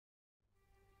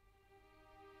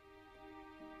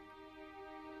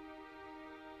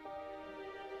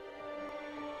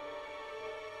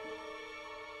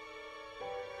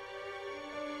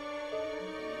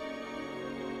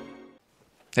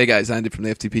Hey guys, Andy from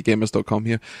the FTPgamers.com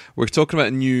here. We're talking about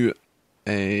a new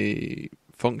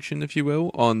function, if you will,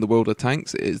 on the World of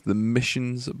Tanks. It is the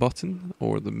missions button,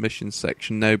 or the missions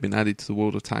section, now been added to the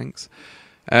World of Tanks.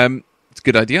 It's a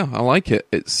good idea. I like it.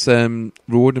 It's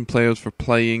rewarding players for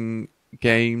playing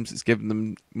games. It's giving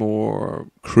them more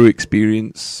crew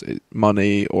experience,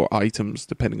 money, or items,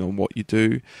 depending on what you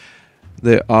do.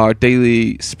 There are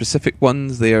daily specific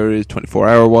ones. There is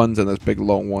 24-hour ones, and there's big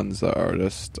long ones that are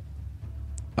just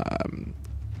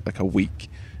like a week,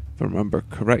 if I remember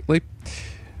correctly.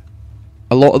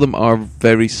 A lot of them are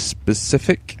very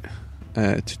specific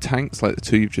to tanks, like the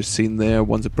two you've just seen there.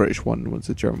 One's a British one, one's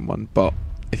a German one. But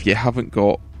if you haven't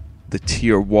got the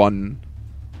tier 1,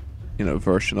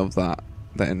 version of that,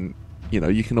 then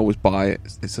you can always buy it.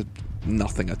 It's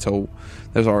nothing at all.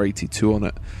 There's R82 on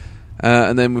it,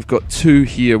 and then we've got two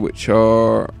here which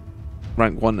are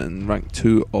rank 1 and rank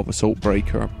 2 of Assault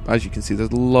Breaker. As you can see,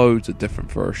 there's loads of different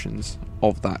versions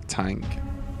of that tank,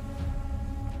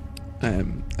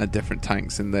 and different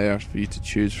tanks in there for you to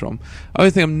choose from. The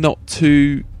only thing I'm not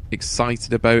too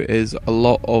excited about is a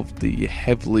lot of the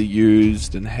heavily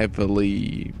used and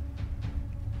heavily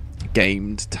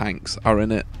gamed tanks are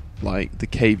in it, like the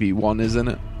KV-1 is in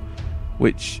it,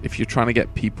 which if you're trying to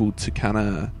get people to kind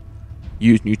of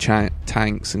use new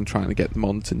tanks and trying to get them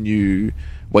onto new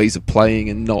ways of playing,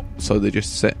 and not so they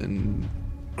just sit and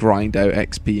grind out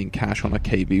XP and cash on a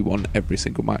KV-1 every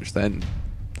single match, then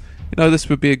this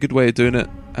would be a good way of doing it.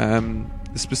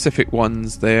 The specific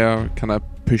ones there kind of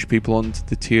push people onto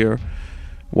the tier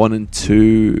 1 and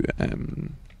 2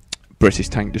 British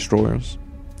tank destroyers.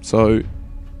 So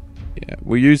yeah,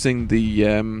 we're using the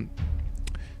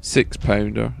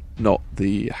 6-pounder, not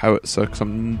the howitzer, because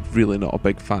I'm really not a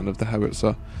big fan of the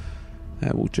howitzer.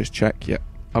 We'll just check. Yeah,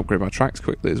 upgrade my tracks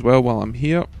quickly as well while I'm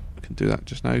here. I can do that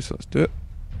just now, so let's do it.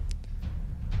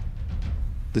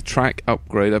 The track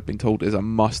upgrade, I've been told, is a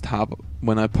must-have.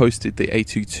 When I posted the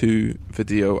A22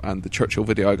 video and the Churchill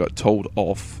video, I got told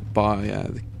off by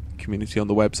the community on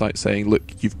the website saying,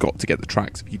 look, you've got to get the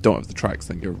tracks. If you don't have the tracks,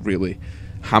 then you're really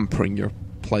hampering your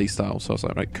playstyle. So I was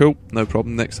like, right, cool, no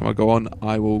problem. Next time I go on,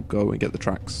 I will go and get the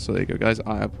tracks. So there you go, guys.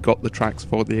 I have got the tracks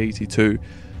for the 82.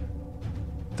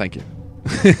 Thank you.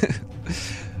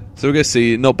 So we're going to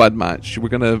see, not bad match. We're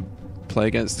going to play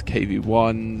against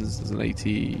KV-1s. There's an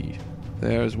 80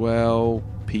 there as well.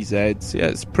 PZs. Yeah,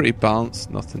 it's pretty balanced.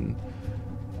 Nothing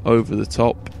over the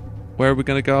top. Where are we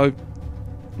going to go?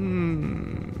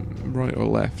 Right or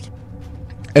left?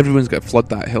 Everyone's going to flood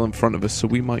that hill in front of us, so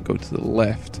we might go to the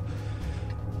left.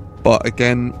 But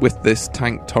again, with this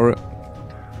tank turret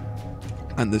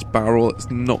and this barrel, it's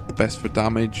not the best for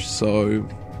damage, so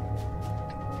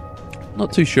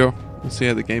not too sure. We'll see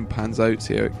how the game pans out,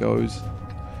 see how it goes.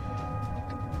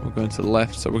 We're going to the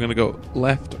left, so we're going to go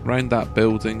left around that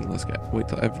building. Let's wait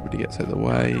till everybody gets out of the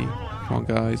way. Come on,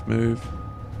 guys, move.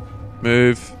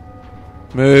 Move.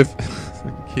 Move.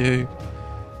 Thank you.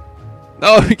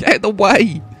 No, get out of the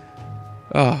way!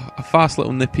 A fast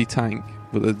little nippy tank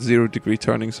with a 0-degree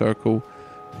turning circle,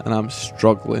 and I'm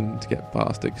struggling to get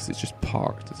past it because it's just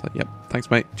parked. It's like, yep, thanks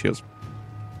mate, cheers.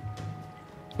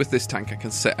 With this tank I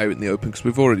can sit out in the open because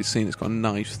we've already seen it's got a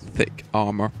nice thick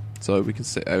armour, so we can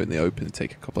sit out in the open and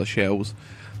take a couple of shells.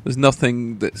 There's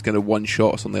nothing that's going to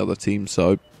one-shot us on the other team,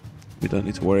 so we don't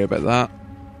need to worry about that.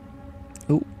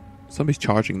 Oh, somebody's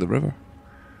charging the river.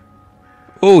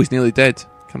 Oh, he's nearly dead.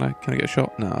 Can I get a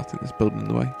shot? No, I think there's a building in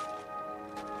the way.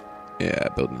 Yeah,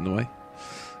 building in the way.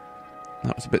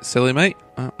 That was a bit silly, mate.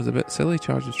 That was a bit silly,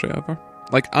 charging straight over.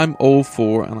 Like, I'm all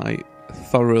for, and I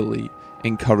thoroughly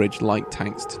encourage light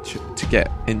tanks to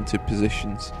get into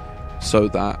positions so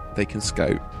that they can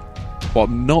scout. What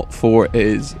I'm not for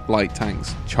is light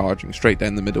tanks charging straight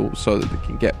down the middle so that they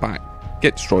can get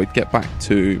destroyed, get back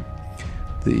to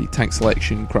the tank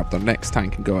selection, grab their next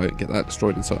tank and go out and get that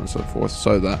destroyed, and so on and so forth,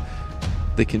 so that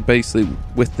they can basically,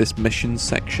 with this mission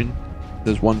section,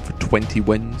 there's one for 20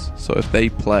 wins. So if they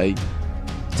play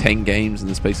 10 games in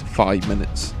the space of 5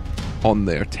 minutes on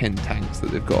their 10 tanks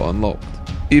that they've got unlocked,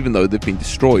 even though they've been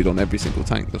destroyed on every single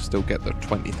tank, they'll still get their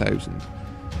 20,000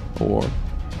 or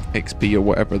XP or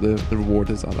whatever the reward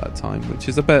is at that time, which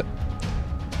is a bit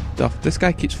duff. This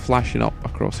guy keeps flashing up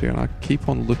across here and I keep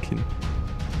on looking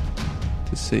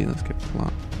to see. Let's get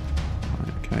flat.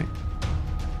 Right, okay.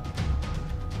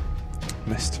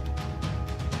 Missed.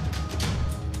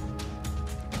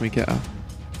 Can we get a...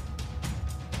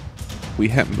 We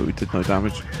hit him, but we did no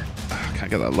damage. I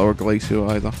can't get that lower glacier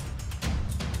either.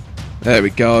 There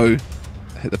we go.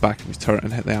 Hit the back of his turret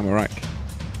and hit the ammo rack.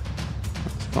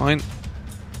 That's fine.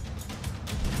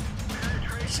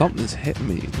 Something's hitting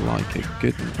me like a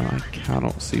good one. I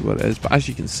cannot see what it is. But as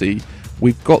you can see,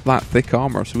 we've got that thick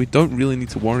armor, so we don't really need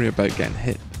to worry about getting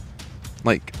hit.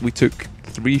 Like, we took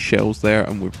 3 shells there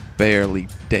and we're barely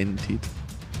dented.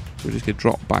 We're just going to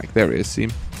drop back. There it is, see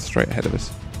him? Straight ahead of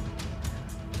us.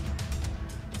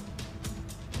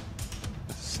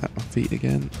 Set my feet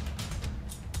again.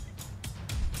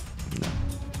 No,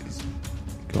 he's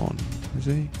gone. Is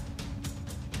he?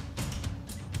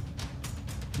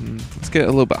 Let's get it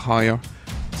a little bit higher.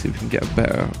 See if we can get a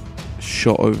better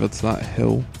shot over to that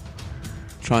hill.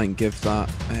 Try and give that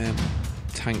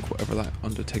tank, whatever that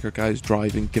Undertaker guy is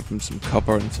driving, give him some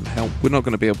cover and some help. We're not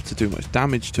going to be able to do much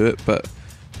damage to it, but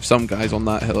some guys on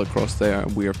that hill across there,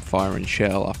 and we're firing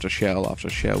shell after shell after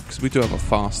shell, because we do have a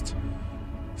fast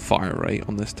fire rate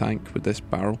on this tank with this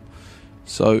barrel.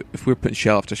 So if we're putting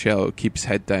shell after shell, it'll keep his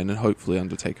head down, and hopefully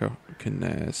Undertaker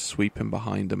can sweep him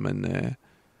behind him and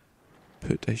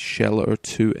put a shell or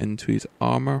 2 into his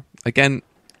armor. Again,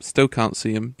 still can't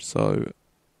see him, so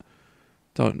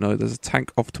don't know. There's a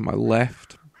tank off to my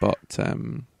left, but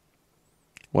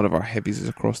one of our heavies is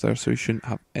across there, so we shouldn't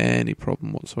have any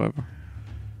problem whatsoever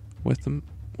with them.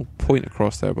 We'll point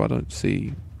across there, but I don't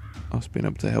see us being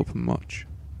able to help him much.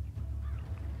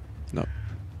 No.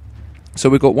 So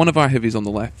we've got one of our heavies on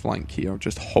the left flank here,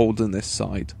 just holding this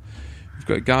side. We've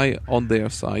got a guy on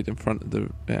their side in front of the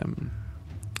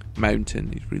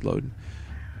mountain. He's reloading,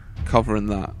 covering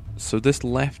that. So this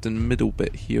left and middle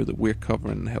bit here that we're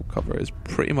covering and help cover is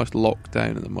pretty much locked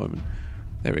down at the moment.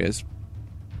 There he is.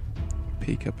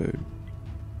 Peekaboo.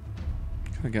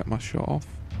 Can I get my shot off?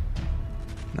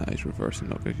 Nah, he's reversing,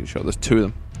 not going to get a shot. There's 2 of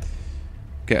them.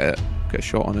 Get a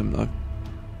shot on him though.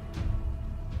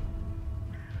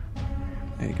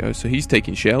 There you go. So he's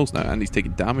taking shells now, and he's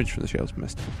taking damage from the shells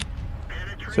missed.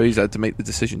 So he's had to make the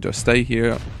decision: do I stay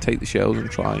here, take the shells,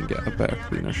 and try and get a better,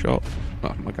 cleaner shot?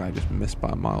 Oh, my guy just missed by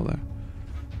a mile there.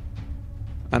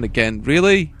 And again,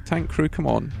 really? Tank crew, come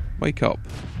on, wake up.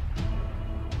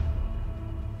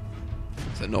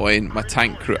 It's annoying. My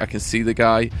tank crew, I can see the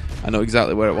guy, I know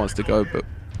exactly where it wants to go, but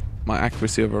my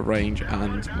accuracy over range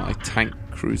and my tank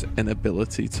crew's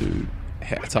inability to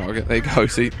hit a target. There you go,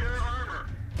 see?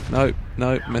 No,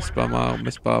 missed by a mile,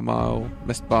 missed by a mile,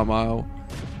 missed by a mile.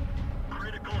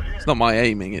 It's not my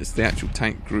aiming, it's the actual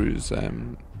tank crew's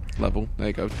level. There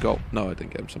you go, got. No, I didn't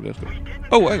get him, somebody else got him.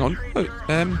 Oh, hang on. Oh,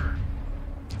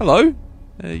 hello.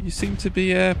 You seem to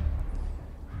be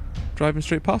driving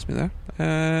straight past me there.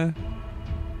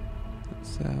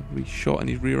 Let's reshot in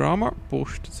his rear armour.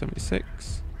 Borscht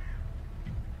 76.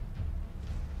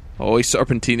 Oh, he's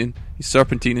serpentining. He's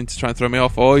serpentining to try and throw me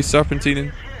off. Oh, he's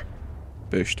serpentining.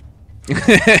 Borscht.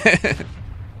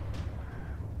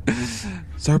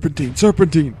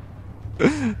 Serpentine.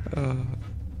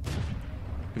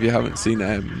 If you haven't seen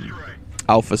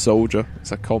Alpha Soldier,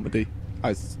 it's a comedy.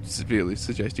 I severely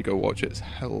suggest you go watch it. It's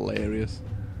hilarious.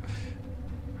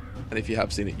 And if you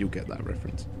have seen it, you'll get that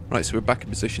reference. Right, so we're back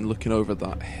in position looking over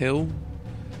that hill.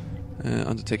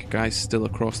 Undertaker guy's still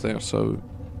across there, so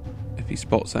if he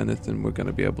spots anything, we're going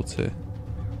to be able to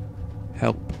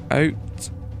help out.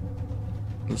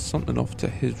 There's something off to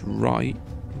his right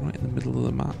in the middle of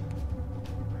the map.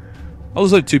 Oh,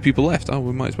 there's like 2 people left. Oh,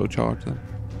 we might as well charge them.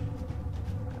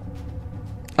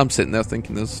 I'm sitting there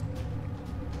thinking there's...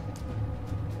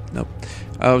 Nope.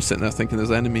 I was sitting there thinking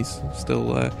there's enemies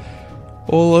still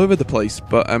all over the place,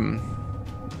 but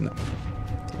no.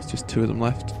 There's just 2 of them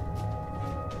left.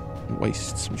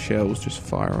 Waste some shells, just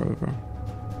fire over.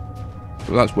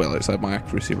 Well, that's well outside my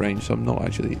accuracy range, so I'm not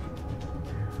actually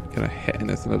going to hit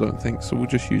anything, I don't think. So we'll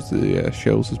just use the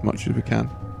shells as much as we can.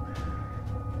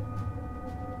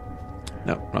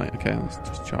 No, right, okay, let's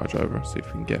just charge over, see if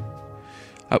we can get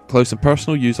up close and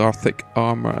personal. Use our thick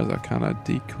armour as a kind of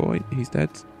decoy. He's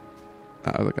dead.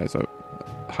 That other guy's out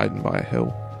hiding by a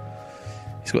hill.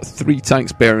 He's got 3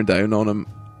 tanks bearing down on him,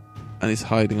 and he's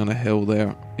hiding on a hill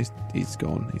there. He's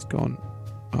gone.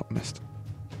 Oh, missed.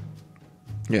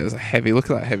 Yeah, there's a heavy. Look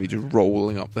at that heavy just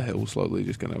rolling up the hill slowly,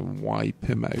 just going to wipe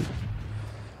him out.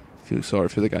 Feel sorry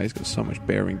for the guy. He's got so much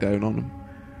bearing down on him.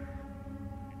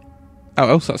 Oh,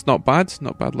 else that's not bad.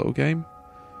 Not a bad little game.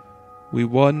 We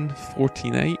won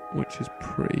 14-8, which is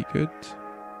pretty good.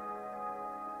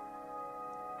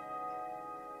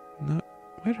 No,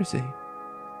 where is he?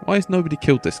 Why has nobody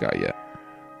killed this guy yet?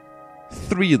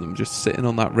 3 of them just sitting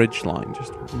on that ridge line,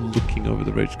 just looking over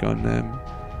the ridge, going,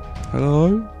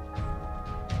 hello?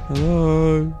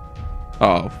 Hello?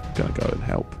 Oh, gonna go and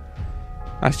help.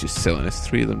 That's just silliness.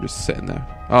 3 of them just sitting there.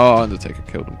 Oh, Undertaker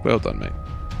killed him. Well done, mate.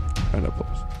 Round of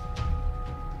applause.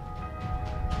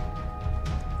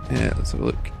 Yeah, let's have a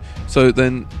look. So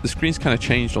then the screen's kind of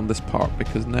changed on this part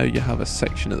because now you have a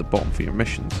section at the bottom for your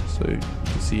missions. So you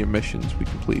can see your missions. We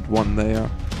completed one there.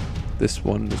 This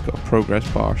one has got a progress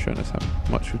bar showing us how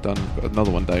much we've done. We've got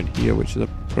another one down here which is a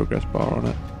progress bar on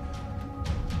it.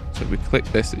 So if we click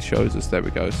this, it shows us, there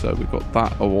we go. So we've got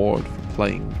that award for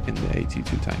playing in the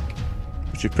AT2 tank,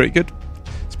 which is pretty good.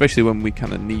 Especially when we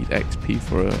kind of need XP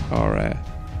for our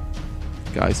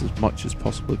guys as much as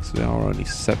possible because they are only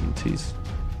 70s.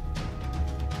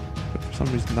 But for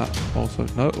some reason that also...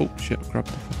 No, oh shit, I grabbed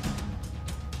it.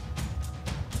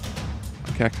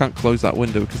 Okay, I can't close that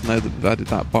window because now that we've added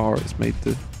that bar, it's made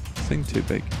the thing too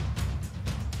big.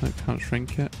 I can't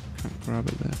shrink it, can't grab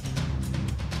it there.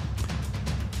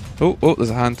 Oh, there's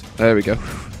a hand. There we go.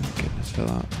 Thank goodness for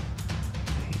that.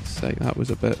 He's sake, that was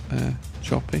a bit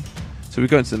choppy. So we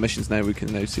go into the missions now, we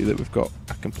can now see that we've got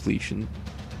a completion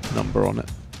number on it.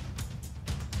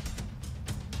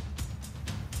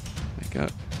 There you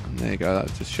go. And there you go,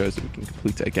 that just shows that we can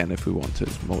complete it again if we want to.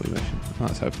 It's multi-mission.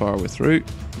 That's how far we're through.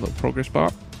 A little progress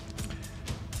bar.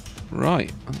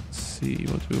 Right, let's see,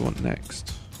 what do we want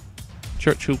next?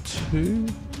 Churchill 2?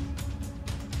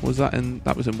 Was that in...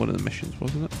 That was in one of the missions,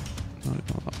 wasn't it? No,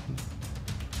 not that one.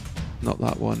 Not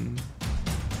that one.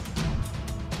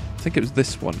 I think it was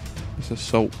this one. It's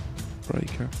Assault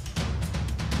Breaker.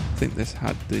 I think this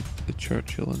had the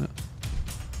Churchill in it.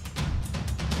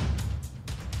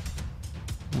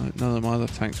 No, none of my other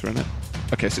tanks are in it.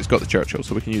 Okay, so it's got the Churchill,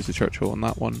 so we can use the Churchill on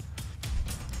that one.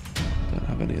 Don't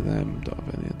have any of them. Don't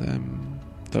have any of them.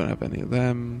 Don't have any of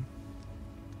them.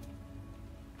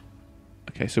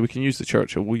 Okay, so we can use the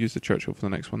Churchill. We'll use the Churchill for the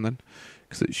next one then,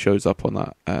 because it shows up on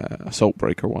that Assault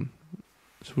Breaker one.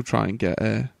 So we'll try and get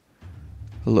a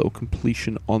little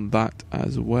completion on that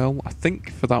as well. I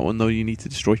think for that one though, you need to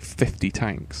destroy 50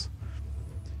 tanks,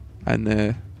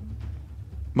 and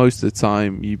most of the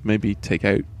time you maybe take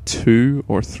out 2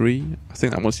 or 3. I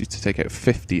think that wants you to take out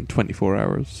 50 in 24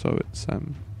 hours. So it's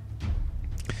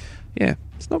yeah,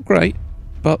 it's not great,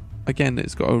 but again,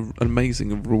 it's got an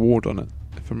amazing reward on it.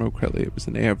 If I remember correctly, it was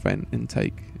an air vent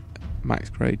intake max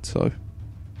grade, so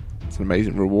it's an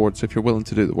amazing reward. So if you're willing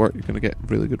to do the work, you're going to get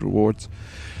really good rewards.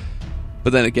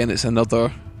 But then again, it's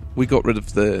another... We got rid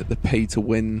of the pay to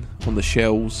win on the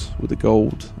shells with the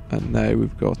gold, and now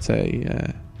we've got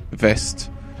a vest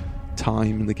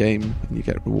time in the game and you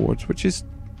get rewards, which is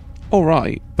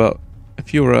alright, but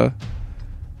if you're a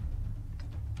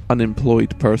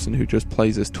unemployed person who just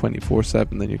plays this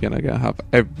 24/7, then you're gonna have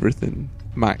everything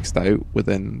maxed out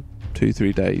within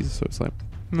 2-3 days, so it's like,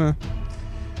 nah.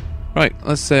 Right,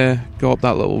 let's go up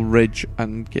that little ridge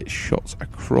and get shots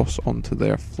across onto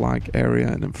their flag area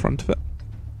and in front of it.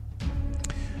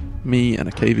 Me and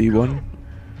a KV-1.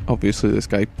 Obviously this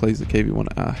guy plays the KV-1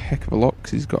 a heck of a lot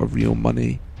because he's got a real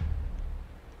money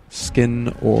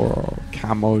skin or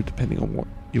camo, depending on what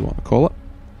you want to call it.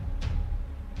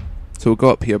 So we'll go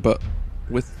up here, but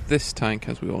with this tank,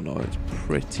 as we all know, it's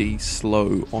pretty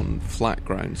slow on flat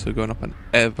ground, so going up an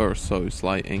ever so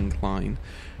slight incline,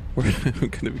 we're going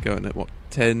to be going at what,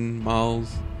 10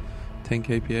 miles, 10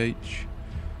 kph,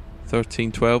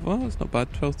 13, 12, oh that's not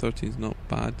bad, 12, 13 is not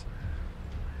bad.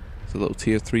 It's a little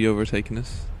tier 3 overtaking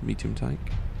us, medium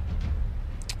tank.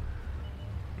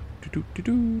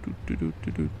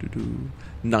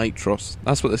 Nitros.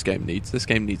 That's what this game needs. This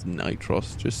game needs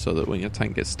nitros, just so that when your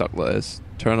tank gets stuck like this,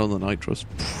 turn on the nitros,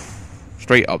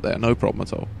 straight up there, no problem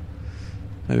at all.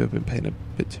 Maybe I've been paying a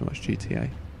bit too much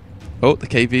GTA. Oh, the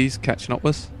KV's catching up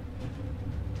with us.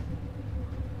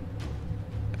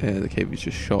 Yeah, the KV's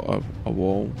just shot a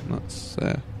wall. That's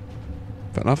fair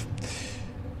enough.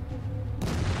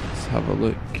 Let's have a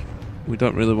look. We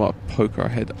don't really want to poke our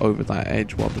head over that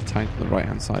edge while the tank on the right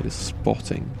hand side is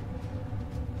spotting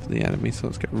for the enemy, so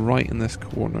let's get right in this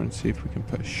corner and see if we can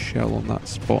put a shell on that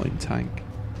spotting tank.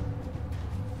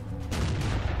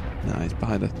 Nah, he's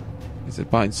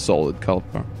behind solid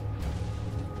caliber.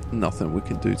 Nothing we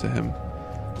can do to him,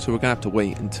 so we're gonna have to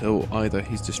wait until either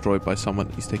he's destroyed by someone,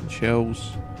 he's taking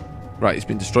shells. Right, he's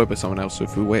been destroyed by someone else, so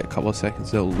if we wait a couple of seconds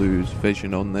they'll lose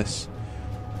vision on this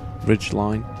ridge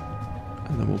line,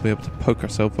 and then we'll be able to poke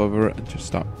ourselves over it and just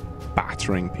start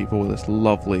battering people with this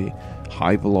lovely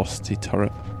high velocity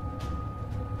turret.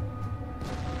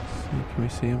 Can we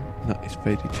see him? No, he's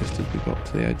faded just as we got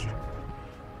to the edge.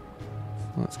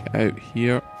 So let's get out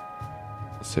here.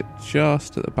 Sit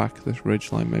just at the back of this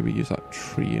ridge line, maybe use that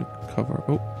tree cover.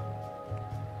 Oh,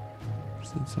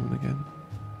 seen someone again.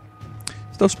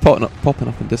 Stuff's popping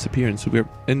up and disappearing, so we're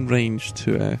in range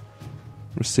to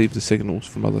receive the signals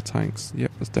from other tanks.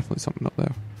 Yep, there's definitely something up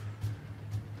there.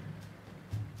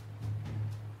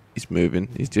 He's moving.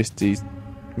 He's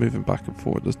moving back and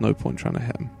forward. There's no point trying to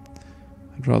hit him.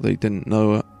 I'd rather he didn't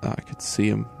know that I could see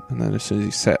him, and then as soon as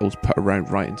he settles, put a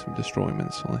round right into him, destroy him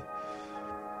instantly.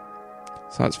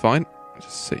 So that's fine.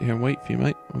 Just sit here and wait for you,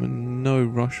 mate. I'm in no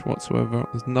rush whatsoever.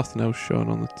 There's nothing else shown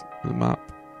on the map.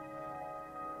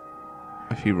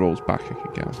 If he rolls back, I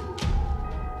could get him.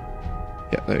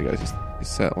 Yeah, there he goes. He's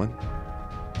settling.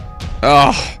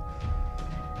 Ah!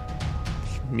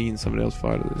 Me and somebody else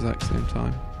fired at the exact same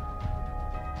time.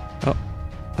 Oh,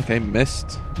 okay,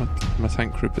 missed. My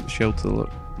tank crew put the shield to the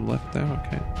left there.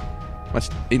 Okay.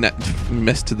 He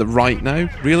missed to the right now.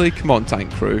 Really? Come on,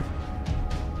 tank crew.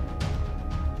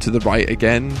 To the right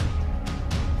again.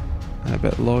 A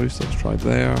bit low, so let's try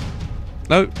there.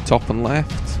 No, top and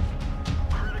left.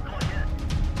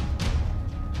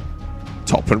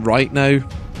 Top and right now.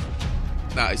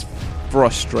 That is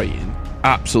frustrating.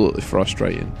 Absolutely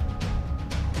frustrating.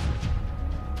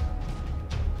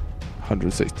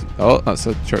 160. Oh, that's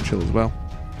a Churchill as well.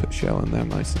 Put shell in there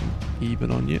nice and even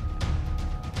on you.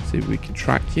 See if we can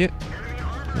track you.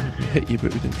 We hit you,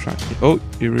 but we didn't track you. Oh,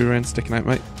 your rear end sticking out,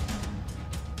 mate.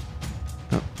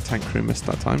 Oh, tank crew missed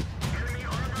that time.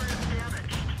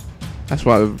 That's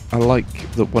why I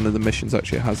like that one of the missions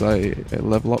actually has a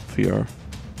level up for your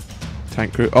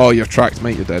tank crew. Oh, you're tracked,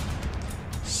 mate. You're dead.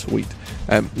 Sweet.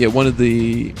 Yeah, one of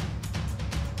the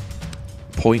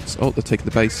points. Oh, they're taking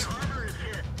the base.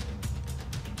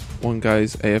 One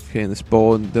guy's AFK in the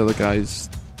spawn. The other guy's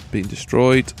being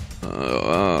destroyed.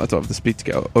 I don't have the speed to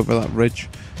get over that ridge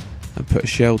and put a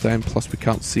shell down. Plus, we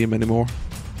can't see him anymore.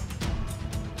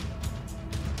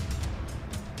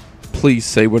 Please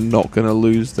say we're not going to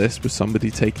lose this with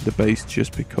somebody taking the base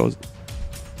just because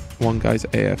one guy's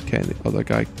AFK and the other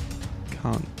guy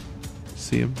can't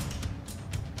see him.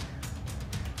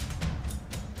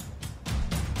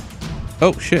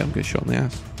 Oh shit, I'm getting shot in the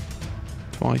ass.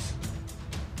 Twice.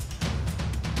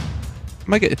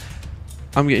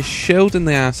 I'm getting shelled in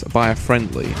the ass by a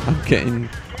friendly. I'm getting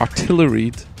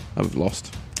artilleried. I've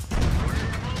lost.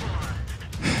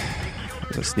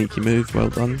 That's a sneaky move, well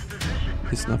done.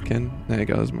 He snuck in. There you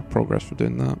go, there's my progress for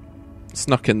doing that.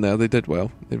 Snuck in there, they did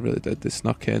well. They really did. They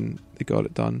snuck in, they got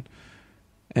it done.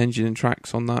 Engine and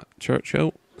tracks on that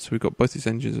Churchill. So we've got both these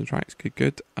engines and tracks,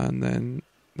 good. And then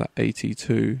that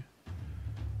AT2.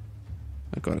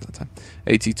 I got it that time.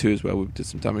 AT2 as well, we did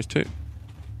some damage too.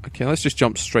 Okay, let's just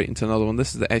jump straight into another one.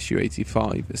 This is the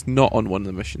Su-85. It's not on one of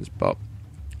the missions, but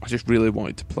I just really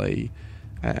wanted to play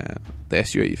the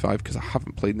Su-85 because I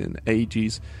haven't played it in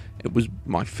ages. It was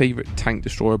my favourite tank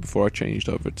destroyer before I changed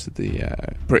over to the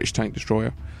British tank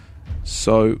destroyer.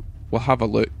 So we'll have a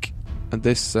look. And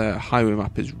this highway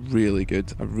map is really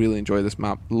good. I really enjoy this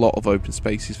map. A lot of open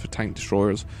spaces for tank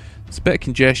destroyers. There's a bit of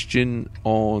congestion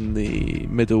on the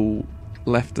middle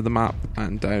left of the map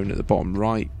and down at the bottom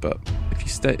right, but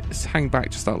if you hang back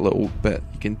just that little bit,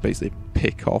 you can basically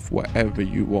pick off whatever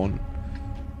you want.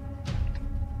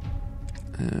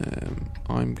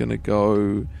 I'm gonna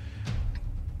go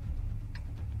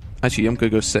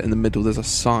sit in the middle. There's a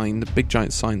sign, the big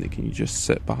giant sign that you just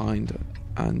sit behind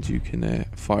and you can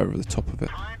fire over the top of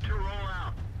it.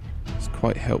 It's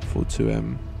quite helpful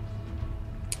to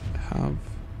have.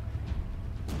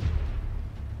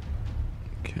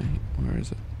 Okay, where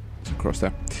is it? It's across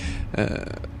there.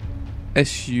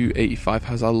 Su-85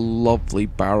 has a lovely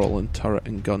barrel and turret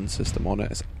and gun system on it.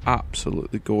 It's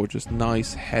absolutely gorgeous,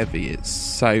 nice, heavy. It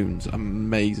sounds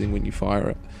amazing when you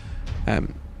fire it.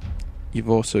 You've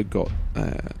also got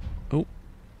oh,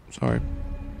 sorry.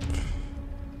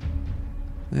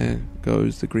 There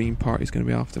goes the green part. He's going to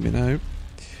be after me now.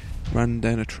 Run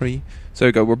down a tree. So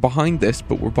we go. We're behind this,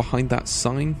 but we're behind that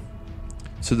sign.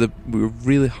 So we were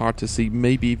really hard to see.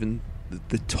 Maybe even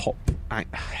the top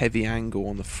heavy angle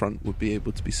on the front would be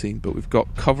able to be seen. But we've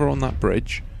got cover on that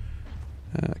bridge.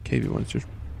 KV1's just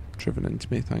driven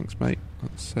into me. Thanks, mate.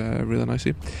 That's really nice of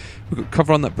you. We've got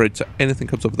cover on that bridge. So anything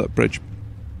comes over that bridge,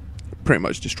 pretty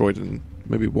much destroyed in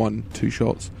maybe 1-2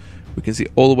 shots. We can see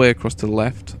all the way across to the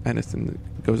left. Anything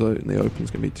that goes out in the open is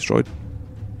going to be destroyed.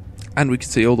 And we can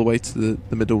see all the way to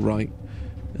the middle right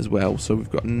as well. So we've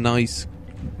got nice,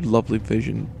 lovely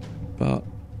vision. But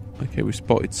okay, we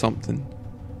spotted something,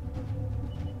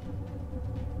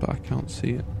 but I can't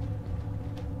see it.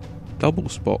 Double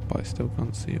spot, but I still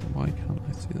can't see it. Why can't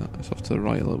I see that? It's off to the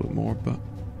right a little bit more, but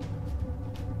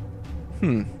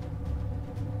well,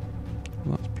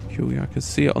 that's peculiar. I can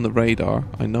see it on the radar.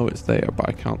 I know it's there, but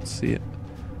I can't see it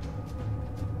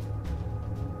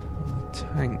on the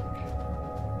tank.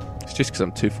 It's just because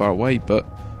I'm too far away, but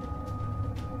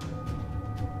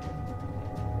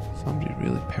somebody's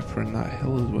really peppering that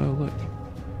hill as well, look.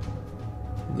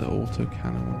 The auto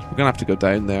cannon ones. We're going to have to go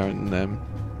down there and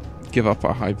give up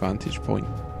our high vantage point.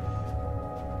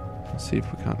 Let's see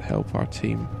if we can't help our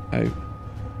team out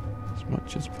as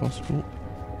much as possible.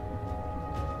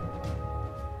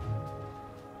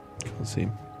 Can't see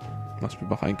him. Must be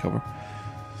behind cover.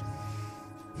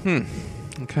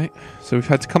 Okay. So we've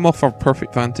had to come off our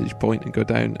perfect vantage point and go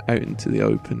down out into the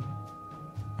open.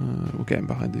 We're getting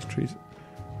behind these trees.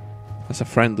 That's a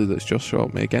friendly that's just shot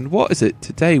at me again. What is it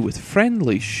today with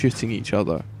friendlies shooting each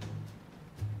other?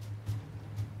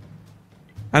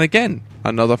 And again,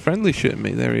 another friendly shooting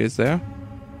me. There he is there.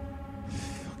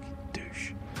 Fucking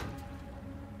douche.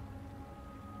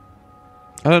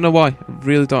 I don't know why. I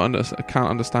really don't understand. I can't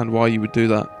understand why you would do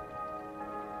that.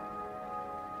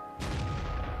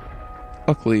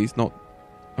 Luckily, he's not.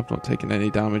 I've not taken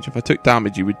any damage. If I took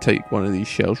damage, you would take one of these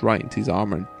shells right into his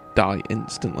armor and die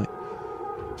instantly.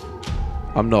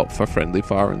 I'm not for friendly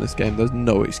fire in this game. There's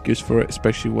no excuse for it,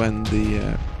 especially when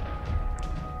the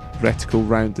reticle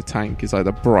round the tank is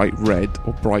either bright red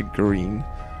or bright green.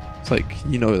 It's like,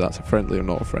 you know that's a friendly or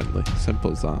not a friendly.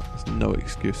 Simple as that. There's no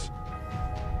excuse.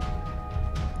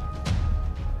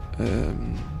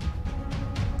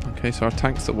 Okay, so our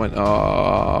tanks that went...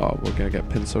 Oh, we're going to get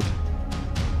pincered.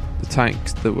 The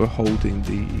tanks that were holding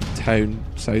the town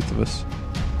south of us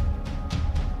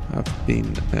have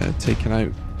been taken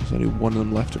out. There's only one of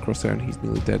them left across there and he's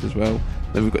nearly dead as well.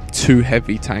 Then we've got two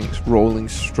heavy tanks rolling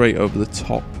straight over the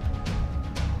top.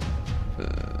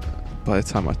 By the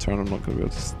time I turn, I'm not going to be able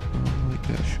to... I might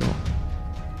get a shot.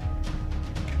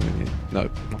 No,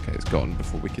 okay, it's gone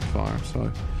before we could fire,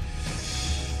 so...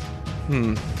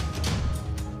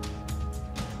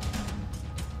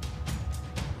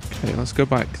 Okay, let's go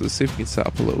back. Let's see if we can set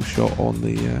up a little shot on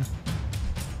the...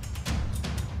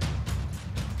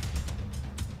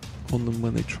 on them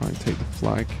when they try and take the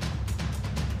flag.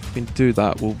 If we can do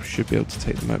that, we should be able to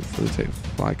take them out before they take the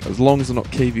flag. As long as they're not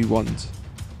KV1s.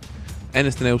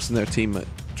 Anything else in their team that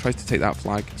tries to take that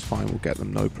flag, it's fine, we'll get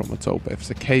them, no problem at all. But if it's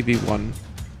a KV1,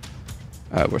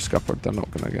 we're scuppered, they're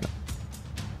not going to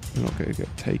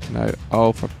get taken out.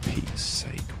 Oh, for Pete's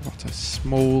sake, what a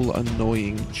small,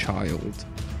 annoying child.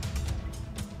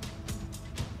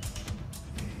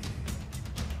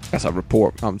 That's a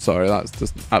report, I'm sorry, that's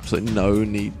just absolutely no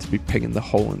need to be pinging the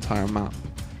whole entire map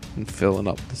and filling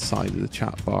up the side of the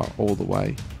chat bar all the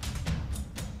way.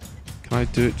 Can I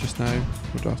do it just now?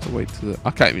 Or do I have to wait to the...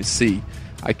 I can't even see.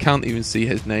 I can't even see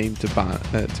his name to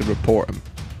report him.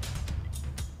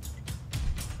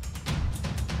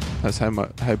 That's how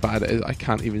bad it is. I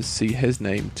can't even see his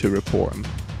name to report him.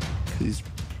 Because he's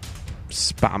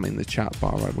spamming the chat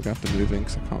bar. Right, we're going to have to move in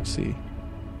because I can't see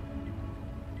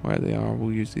where they are.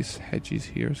 We'll use these hedges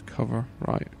here as cover.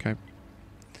 Right, okay.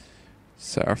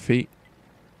 Set our feet.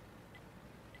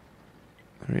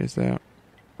 There he is there.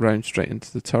 Round straight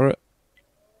into the turret.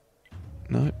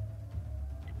 No.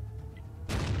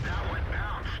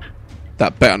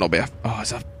 That better not be a... Oh,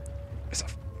 it's a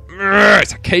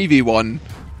KV1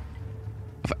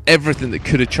 of everything that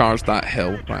could have charged that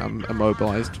hill. Right, I'm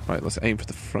immobilized. Right, let's aim for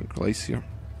the front glacier.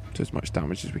 Do as much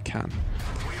damage as we can.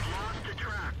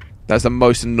 That's the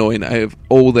most annoying out of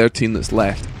all their team that's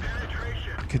left.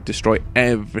 I could destroy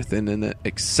everything in it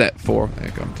except for... There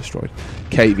you go, I'm destroyed.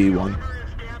 KV1.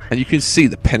 And you can see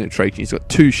the penetration. He's got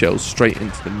two shells straight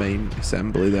into the main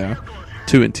assembly there.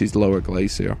 Two into his lower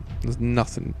glacier. There's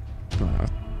nothing... I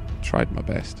tried my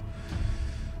best.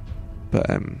 But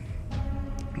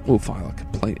we'll file a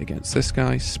complaint against this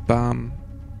guy. Spam.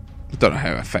 I don't know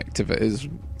how effective it is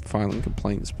filing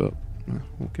complaints, but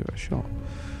we'll give it a shot.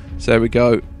 So there we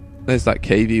go. There's that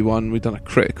KV1. We've done a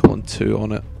critical and 2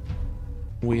 on it.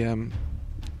 We yeah,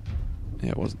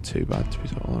 it wasn't too bad to be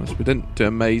totally honest. We didn't do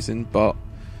amazing, but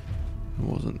it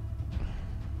wasn't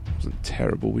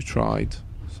terrible. We tried,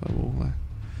 so we'll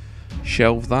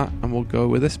shelve that and we'll go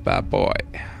with this bad boy,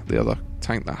 the other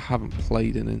tank that I haven't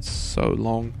played in so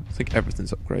long. I think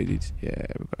everything's upgraded. Yeah,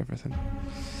 we've got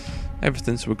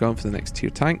everything, so we're going for the next tier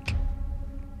tank.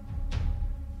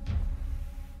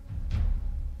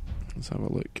 Let's have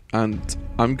a look, and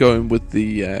I'm going with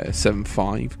the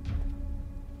 7.5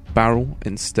 barrel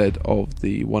instead of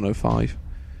the 105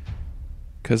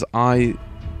 because I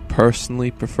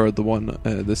personally prefer the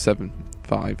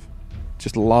 7.5.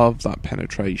 Just love that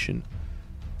penetration.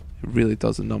 It really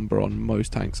does a number on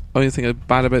most tanks. Only thing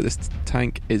bad about this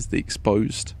tank is the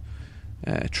exposed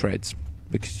treads,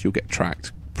 because you'll get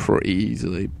tracked pretty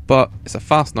easily. But it's a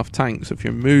fast enough tank, so if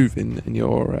you're moving and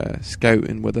you're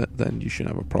scouting with it, then you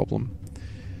shouldn't have a problem.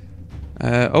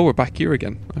 Oh, we're back here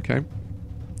again. Okay.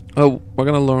 Oh, we're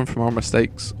going to learn from our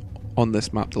mistakes on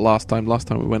this map. Last time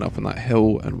we went up on that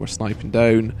hill and we're sniping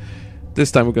down.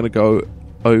 This time we're going to go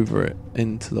over it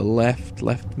into the left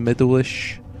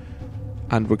middle-ish,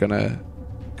 and we're going to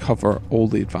cover all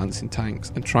the advancing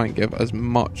tanks and try and give as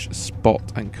much spot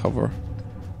and cover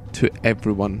to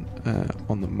everyone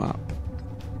on the map.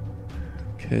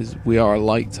 Because we are a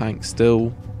light tank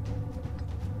still.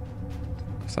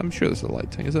 So I'm sure there's a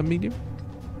light tank. Is that a medium?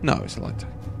 No, it's a light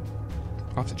tank.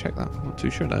 I'll have to check that. I'm not too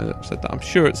sure now that I've said that. I'm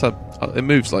sure it's it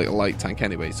moves like a light tank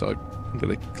anyway, so I'm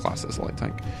going to class it as a light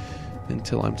tank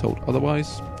until I'm told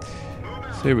otherwise.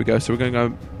 So here we go. So we're going to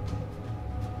go...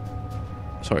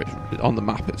 Sorry, on the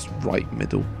map it's right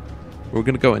middle. We're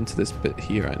going to go into this bit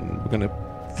here and we're going to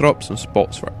throw up some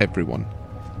spots for everyone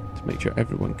to make sure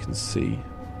everyone can see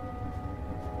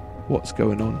what's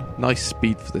going on. Nice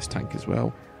speed for this tank as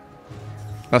well.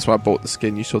 That's why I bought the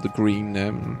skin. You saw the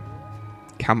green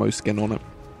camo skin on it.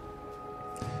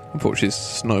 Unfortunately it's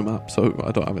a snow map, so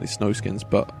I don't have any snow skins,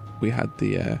 but we had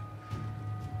the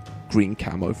green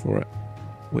camo for it,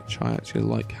 which I actually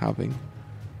like having.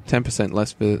 10%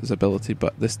 less visibility,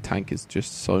 but this tank is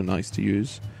just so nice to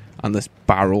use, and this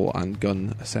barrel and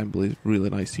gun assembly is really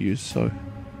nice to use, so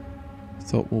I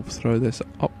thought we'll throw this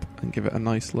up and give it a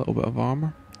nice little bit of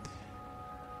armor.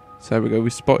 So there we go, we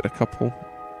spotted a couple.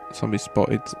 Somebody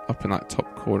spotted up in that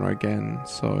top corner again,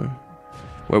 so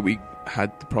where we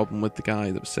had the problem with the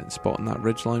guy that was sitting spot on that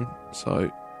ridgeline.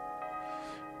 So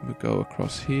we go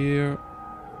across here.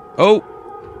 Oh,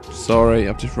 sorry,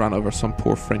 I've just ran over some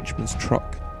poor Frenchman's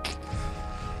truck.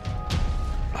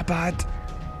 My bad.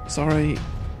 Sorry,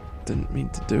 didn't mean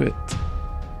to do it.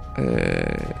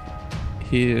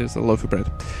 Here's a loaf of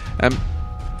bread.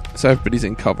 So everybody's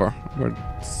in cover. We're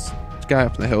guy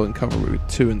up in the hill in cover. We were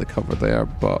two in the cover there,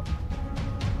 but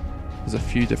there's a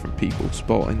few different people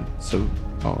spotting. So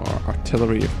our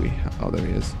artillery, if we oh, there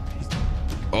he is.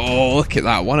 Oh, look at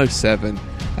that, 107,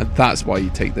 and that's why you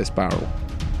take this barrel.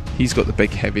 He's got the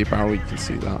big heavy barrel. You can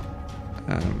see that.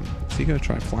 Is he going to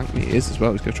try and flank me? He is as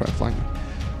well. He's going to try and flank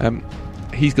me.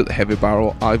 He's got the heavy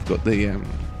barrel. I've got the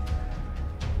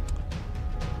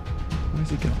where's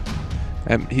he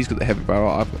going? He's got the heavy barrel.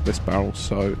 I've got this barrel.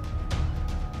 So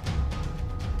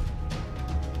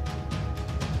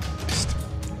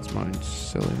my own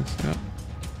silliness. Yeah.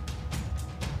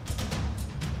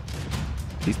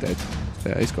 He's dead.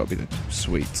 Yeah, he's got to be dead.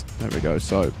 Sweet. There we go.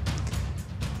 So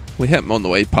we hit him on the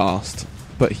way past,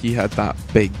 but he had that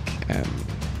big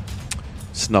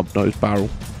snub-nosed barrel.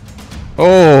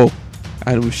 Oh!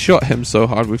 And we've shot him so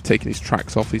hard we've taken his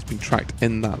tracks off. He's been tracked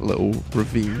in that little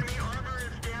ravine.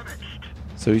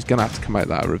 So he's going to have to come out of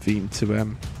that ravine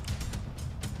to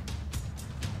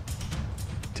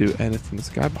do anything. There's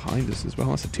a guy behind us as well.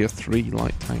 That's a tier 3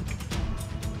 light tank.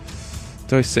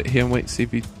 Do I sit here and wait to see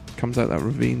if he comes out that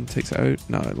ravine, takes it out?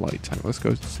 No, light tank. Let's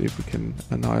go see if we can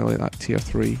annihilate that tier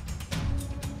 3.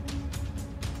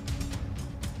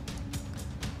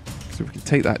 So if we can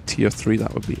take that tier 3,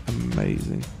 that would be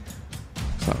amazing.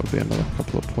 So that would be another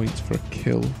couple of points for a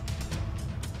kill.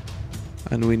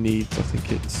 And we need, I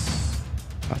think it's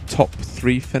a top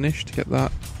 3 finish to get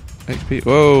that XP.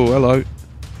 Whoa, hello.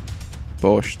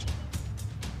 Borscht.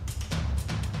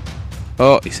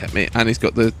 Oh, he's hit me, and he's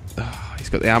got the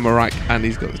ammo rack, and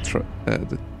he's got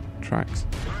the tracks.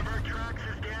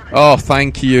 Oh,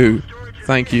 thank you,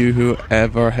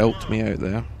 whoever helped me out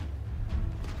there.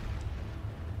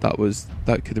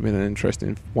 That could have been an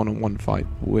interesting one-on-one fight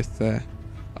with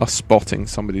us spotting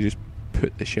somebody just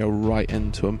put the shell right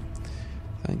into him.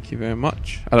 Thank you very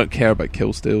much. I don't care about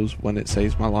kill steals when it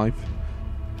saves my life.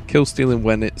 Kill stealing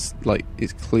when it's like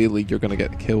it's clearly you're going to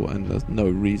get the kill and there's no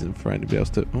reason for anybody else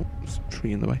to. Oh, there's a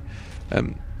tree in the way.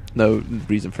 No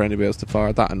reason for anybody else to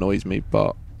fire. That annoys me.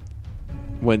 But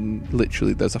when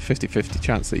literally there's a 50-50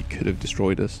 chance that he could have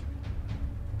destroyed us.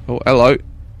 Oh, hello.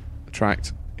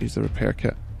 Attract. Use the repair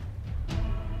kit.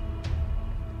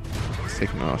 Let's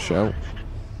take another shell.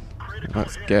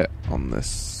 Let's get on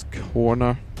this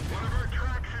corner.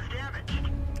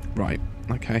 Right.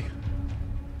 Okay.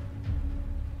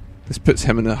 This puts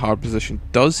him in a hard position.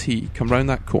 Does he come round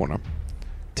that corner,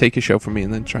 take a shell from me,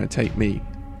 and then try to take me?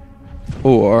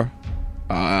 Or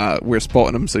we're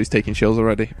spotting him, so he's taking shells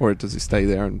already? Or does he stay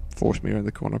there and force me around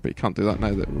the corner? But he can't do that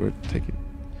now that we're taking...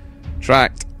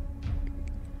 Tracked.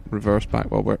 Reverse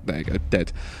back. Well, there you go.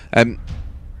 Dead.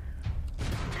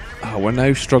 We're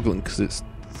now struggling because it's...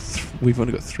 we've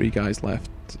only got 3 guys left.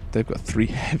 They've got 3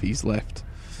 heavies left.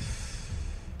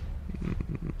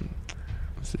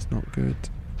 This is not good.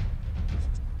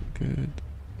 Good.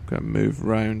 I'm going to move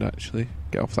round actually.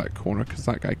 Get off that corner because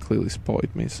that guy clearly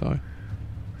spotted me, so.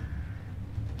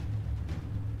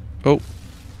 Oh.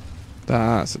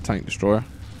 That's a tank destroyer.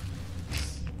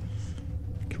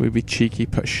 Can we be cheeky,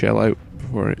 put a shell out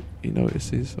before he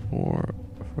notices or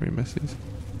before he misses?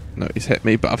 No, he's hit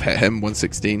me, but I've hit him,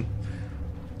 116.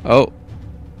 Oh.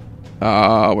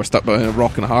 We're stuck behind a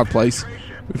rock in a hard place.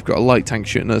 We've got a light tank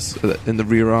shooting us in the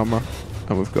rear armour.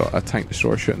 And we've got a tank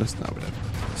destroyer shooting us. No, we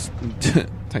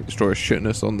don't. Tank destroyer shooting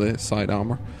us on the side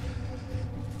armour.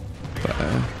 But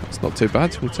that's not too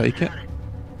bad. We'll take it.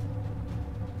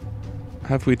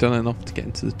 Have we done enough to get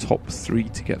into the top 3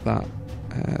 to get that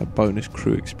bonus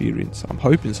crew experience? I'm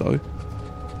hoping so.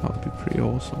 That would be pretty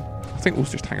awesome. I think we'll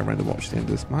just hang around and watch the end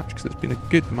of this match because it's been a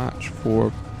good match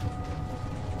for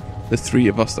the 3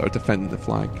 of us that are defending the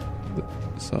flag.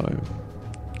 So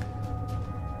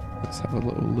let's have a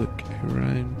little look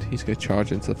around. He's going to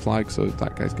charge into the flag, so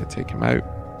that guy's going to take him out.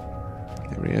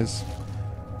 There he is.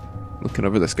 Looking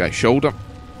over this guy's shoulder.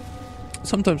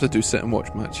 Sometimes I do sit and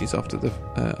watch matches after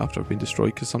I've been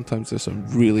destroyed, because sometimes there's some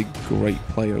really great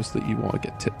players that you want to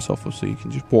get tips off of, so you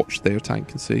can just watch their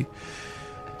tank and see.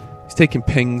 He's taking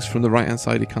pings from the right hand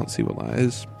side. He can't see what that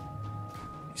is.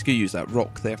 He's going to use that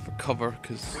rock there for cover,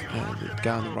 because the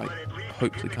guy on the right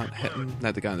hopefully can't hit him.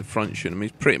 Now the guy in the front shooting him.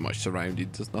 He's pretty much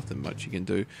surrounded. There's nothing much he can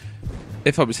do.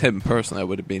 If I was him personally, I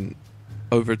would have been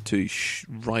over to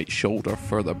right shoulder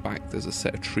further back. There's a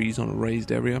set of trees on a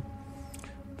raised area.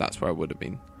 That's where I would have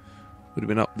been. Would have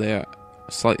been up there,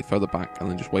 slightly further back, and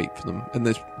then just wait for them. In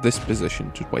this position,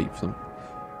 just wait for them.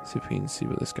 See if we can see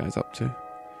what this guy's up to.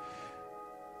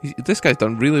 This guy's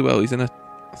done really well. He's in I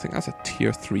think that's a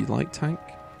tier 3 light tank.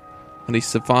 And he's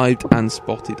survived and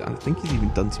spotted, and I think he's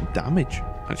even done some damage.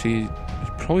 Actually,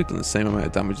 he's probably done the same amount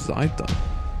of damage as I've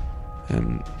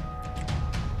done.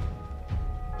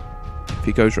 If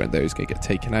he goes right there, he's going to get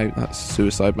taken out. That's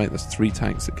suicide, mate. There's 3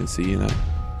 tanks that can see you now.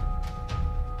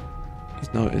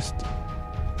 He's noticed.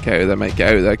 Get out of there, mate. Get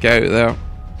out of there. Get out of there.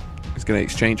 He's going to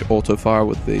exchange auto fire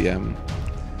with the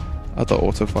other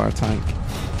auto fire tank.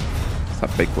 It's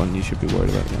that big one you should be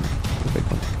worried about. Yeah, the big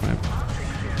one to come out.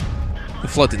 They're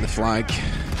flooding the flag.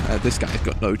 This guy's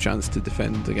got no chance to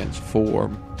defend against 4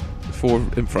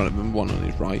 in front of him, 1 on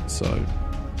his right. So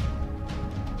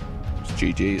it's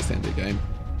GG. It's the end of the game.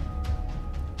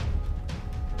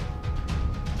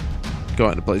 Go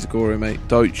out and blaze a glory, mate.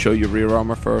 Don't show your rear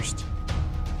armour first.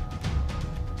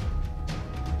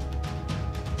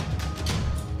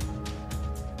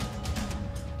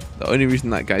 The only reason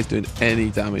that guy's doing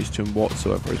any damage to him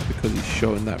whatsoever is because he's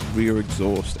showing that rear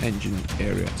exhaust engine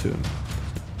area to him.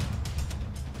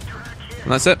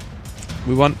 And that's it.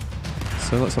 We won.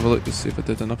 So let's have a look to see if I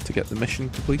did enough to get the mission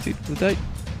completed for the day.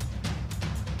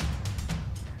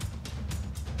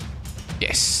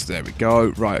 Yes, there we go.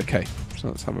 Right, okay. So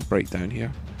let's have a breakdown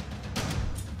here.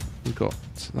 We got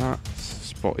that.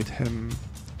 Spotted him.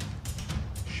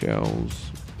 Shells.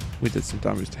 We did some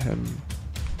damage to him.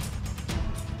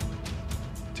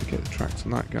 To get the tracks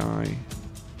on that guy.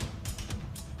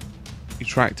 We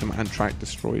tracked him and track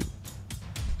destroyed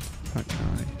that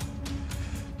guy.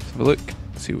 Let's have a look.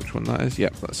 See which one that is.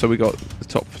 Yep. So we got the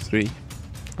top 3.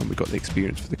 And we got the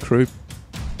experience for the crew.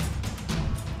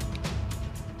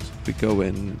 If we go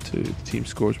into the team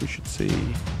scores, we should see.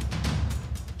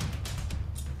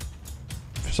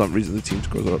 For some reason, the team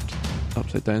scores are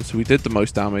upside down. So we did the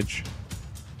most damage.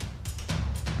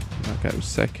 That guy was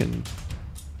 2nd.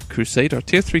 Crusader,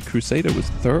 tier 3 Crusader was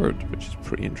 3rd, which is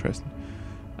pretty interesting.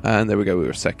 And there we go, we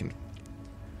were 2nd.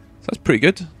 So that's pretty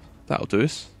good. That'll do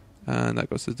us. And that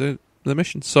goes to the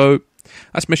mission. So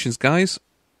that's missions, guys.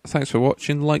 Thanks for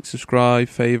watching. Like, subscribe,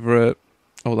 favourite,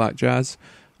 all that jazz.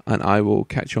 And I will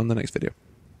catch you on the next video.